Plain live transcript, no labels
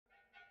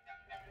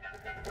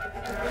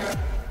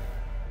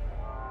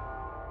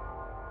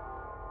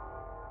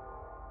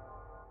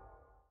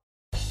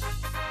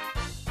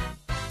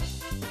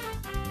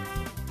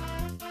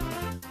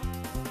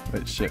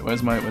Wait, shit.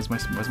 Where's my voice?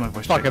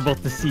 Fuck! I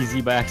bought the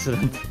CZ by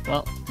accident.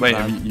 Well. Wait,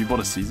 you bought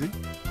a CZ?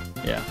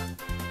 Yeah.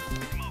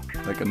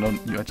 Like a non?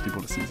 You actually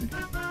bought a CZ?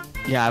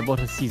 Yeah, I bought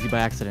a CZ by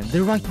accident.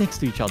 They're right next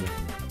to each other.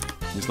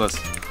 Useless.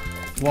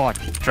 What?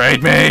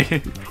 Trade me!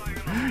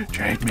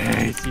 Trade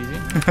me!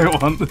 CZ? I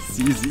want the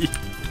CZ.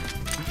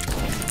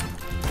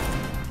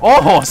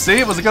 Oh, see,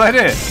 it was a good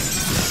idea.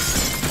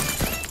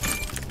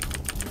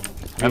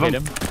 You hit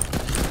him?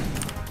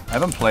 I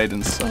haven't played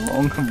in so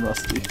long. I'm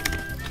rusty.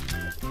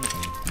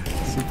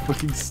 So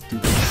fucking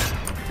stupid.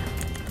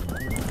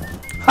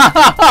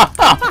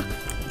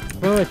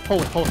 Wait,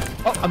 hold it.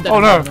 Oh, I'm dead. Oh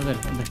no! I'm dead.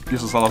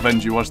 Useless, I'll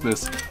avenge you. Watch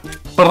this.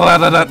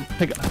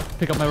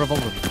 Pick up my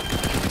revolver.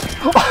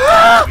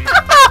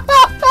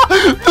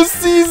 The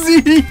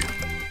CZ!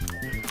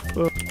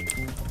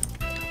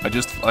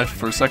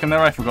 For a second there,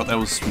 I forgot there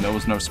was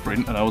no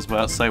sprint, and I was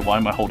about to say, why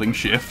am I holding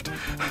shift?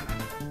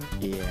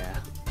 Yeah.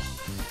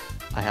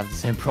 I have the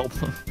same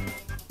problem.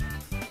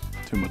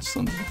 Too much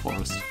sun in the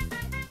forest.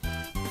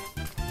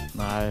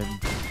 Nah,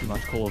 too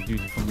much Call of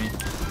Duty for me.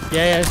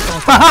 Yeah, it's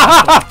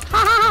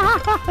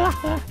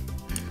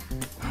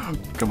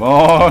Come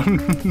on!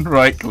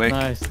 Right click.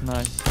 Nice.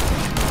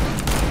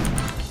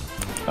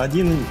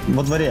 Один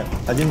во дворе,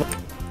 один.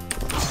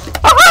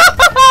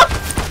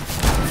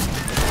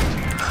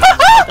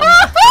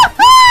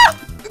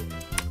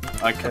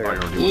 I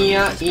already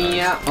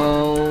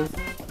oh.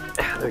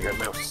 There you go,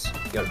 mouse.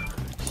 Go. I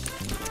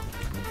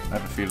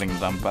have a feeling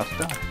that I'm about to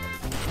die.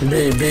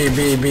 B.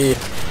 Baby.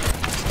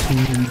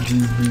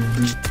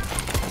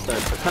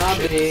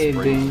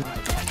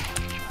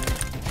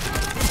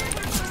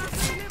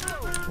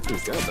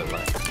 He's got the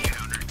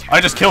left. I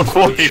just killed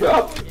 4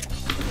 people!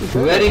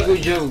 Very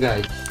good job,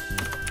 guys.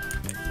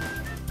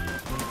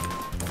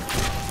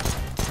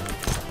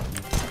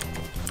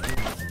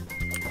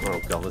 Oh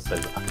god, this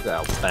is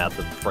how bad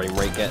the frame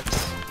rate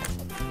gets.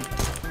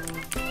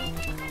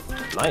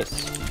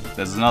 Nice.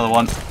 There's another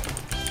one.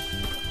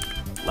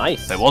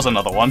 Nice. There was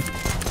another one.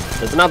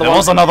 There's another There one.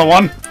 was another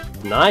one!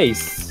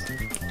 Nice.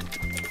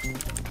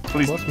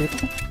 Please.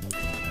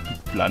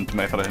 Plant,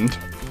 my friend.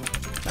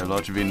 A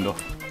large window.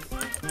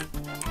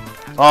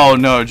 Oh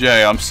no,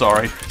 Jay, I'm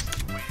sorry.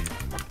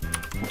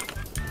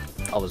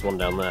 Oh, there's one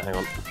down there, hang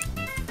on.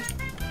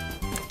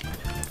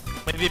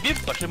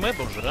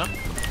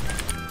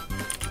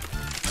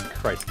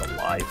 Christ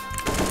alive.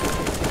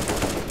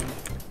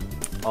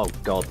 Oh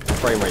god, the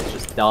frame rate's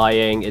just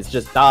dying. It's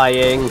just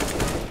dying.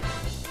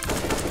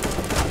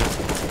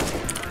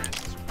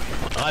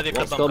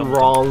 What's gone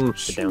wrong? The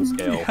He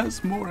downscale.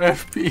 has more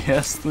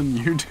FPS than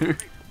you do.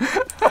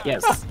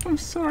 Yes. I'm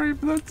sorry,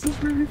 but that's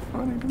just really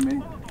funny to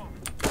me.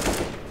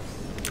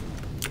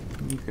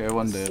 Okay,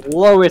 one dead.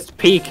 Lowest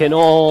peak in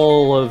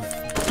all of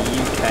the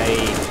UK.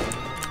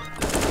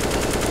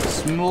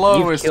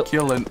 Slowest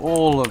kill in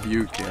all of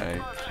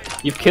UK.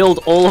 You've killed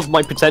all of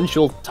my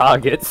potential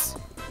targets.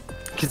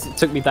 Because it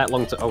took me that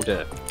long to... Oh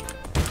dear.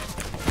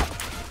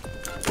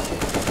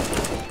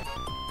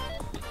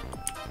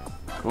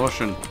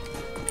 Caution.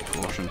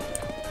 Caution.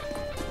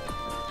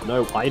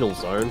 No idle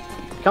zone.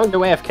 Can't go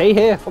AFK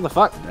here? What the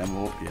fuck? Then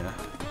we'll, yeah.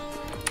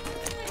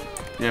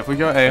 Yeah, if we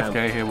go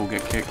AFK here, we'll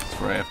get kicked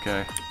for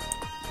AFK.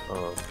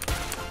 Oh.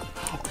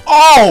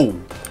 Oh!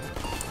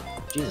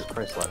 Jesus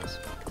Christ, Lex.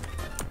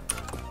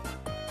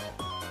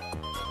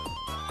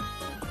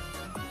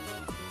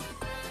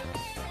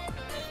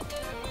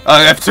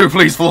 F2,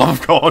 please, for the love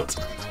of God.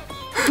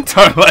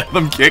 Don't let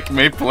them kick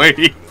me,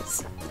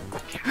 please.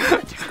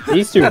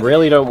 These two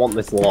really don't want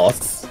this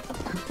loss.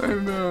 I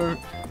know.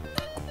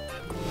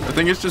 I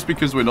think it's just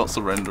because we're not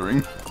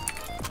surrendering.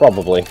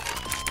 Probably.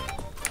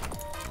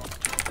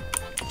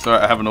 Sorry,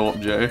 I have an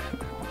AWP, Jay.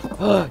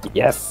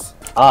 Yes,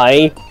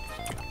 I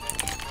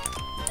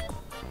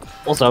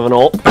also have an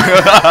AWP.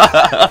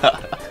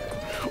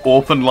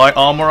 AWP and light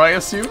armor, I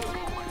assume?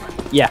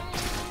 Yeah.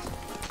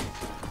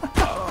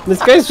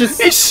 This guy's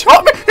just... He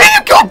shot me! Here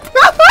you go!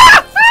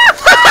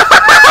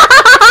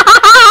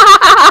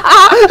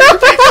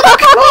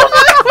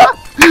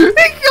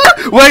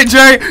 Wait,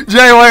 Jay,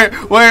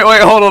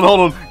 wait, hold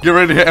on. Get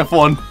ready to hit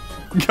F1.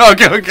 Go.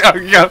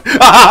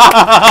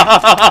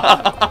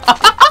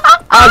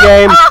 Our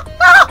game.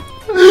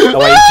 Oh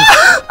wait,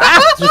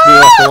 just be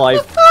left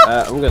alive.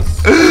 I'm gonna.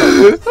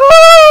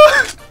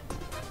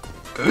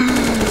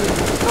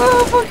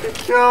 Oh fucking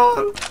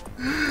god!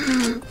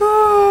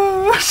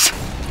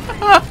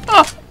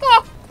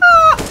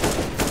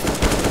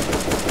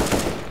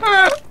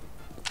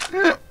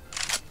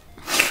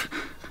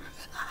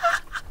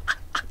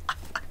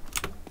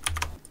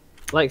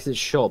 Lex is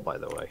short, by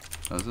the way.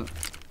 Is it?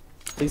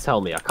 Please tell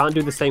me I can't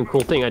do the same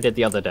cool thing I did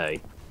the other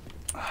day.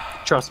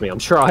 Trust me, I'm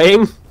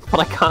trying, but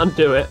I can't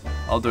do it.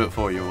 I'll do it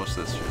for you. Watch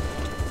this shit.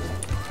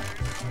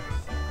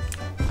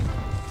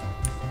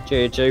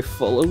 JJ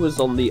followers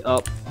on the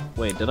up.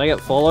 Wait, did I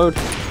get followed?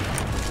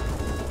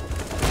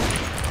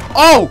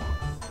 Oh!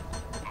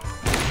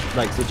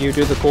 Lex, did you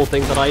do the cool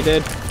thing that I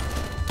did?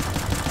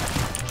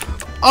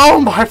 Oh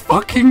my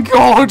fucking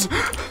god!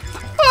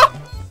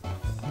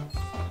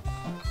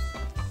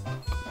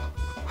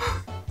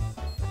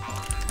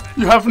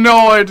 You have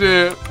no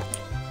idea.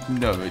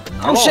 No, it's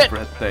Oh, shit.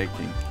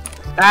 breathtaking.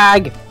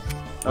 Tag!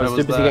 I Where was was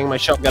too busy that? getting my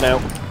shotgun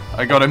out.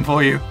 I got him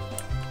for you.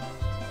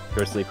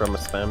 Go to sleep, I'm gonna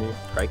spam you.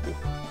 Crikey.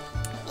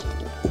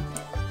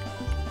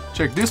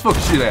 Check this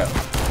fucking shit out.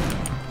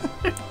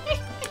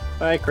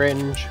 I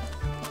cringe.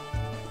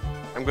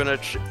 I'm gonna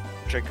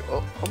check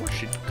how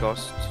much it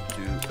costs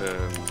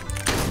to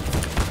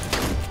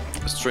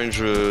strange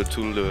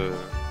tool.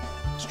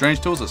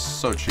 Strange tools are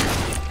so cheap.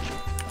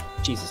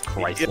 Jesus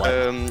Christ, Yeah,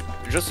 like.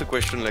 just a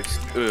question, like,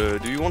 do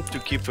you want to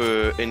keep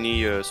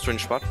any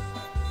strange part?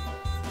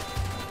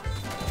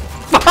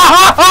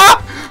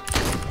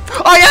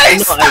 Oh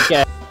yes! Not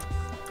again.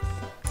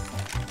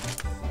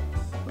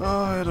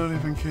 Oh, I don't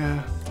even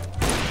care.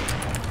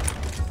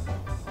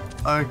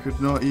 I could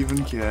not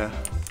even care.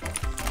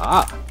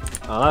 Ah!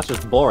 Oh, that's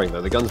just boring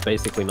though. The gun's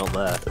basically not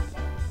there.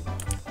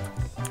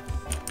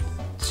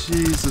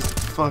 Jesus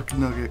fuck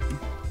nugget.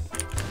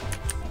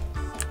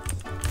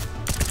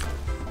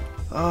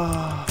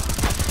 Ah.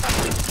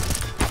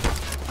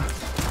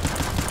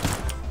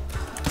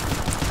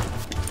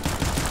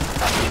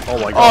 Oh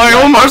my god. I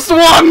almost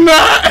won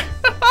that!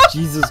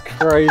 Jesus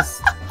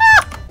Christ.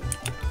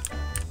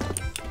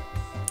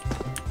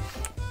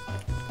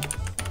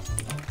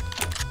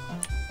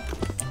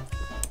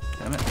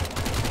 Damn it.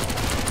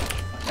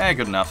 Yeah,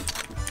 good enough.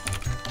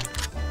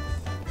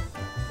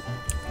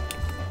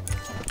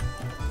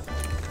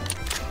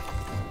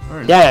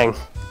 Where is Dang.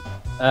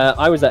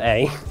 I was at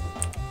A.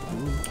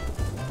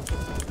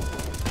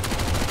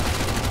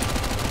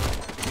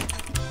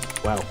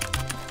 Wow.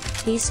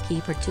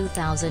 Peacekeeper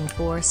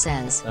 2004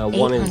 says,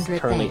 One is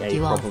 800 currently thank A,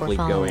 you all for probably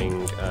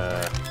following. going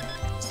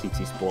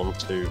CT spawn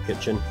to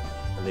kitchen.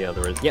 And the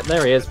other is, yep,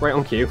 there he is, right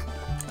on cue.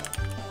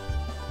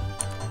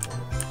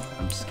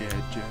 I'm scared,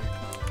 Jack.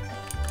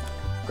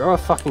 Grow a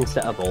fucking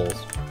set of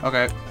balls.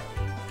 Okay.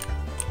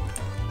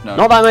 No.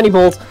 Not that many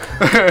balls!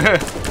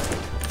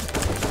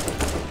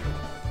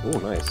 Oh,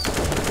 nice.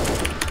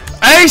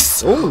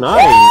 Ace! Oh,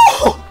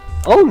 nice!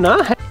 Oh,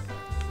 nice!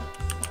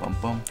 Bum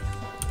bum.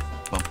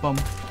 Bum bum.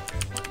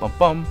 Bum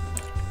bum.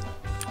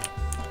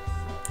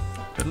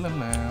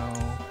 Diddle-low.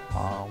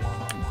 Wah wah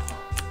wah.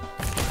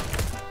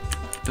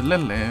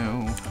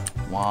 Diddle-low.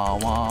 Wah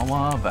wah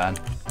wah van.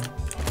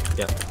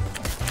 Yep.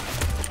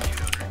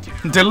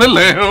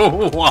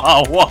 Diddle-low.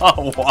 Wah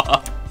wah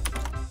wah.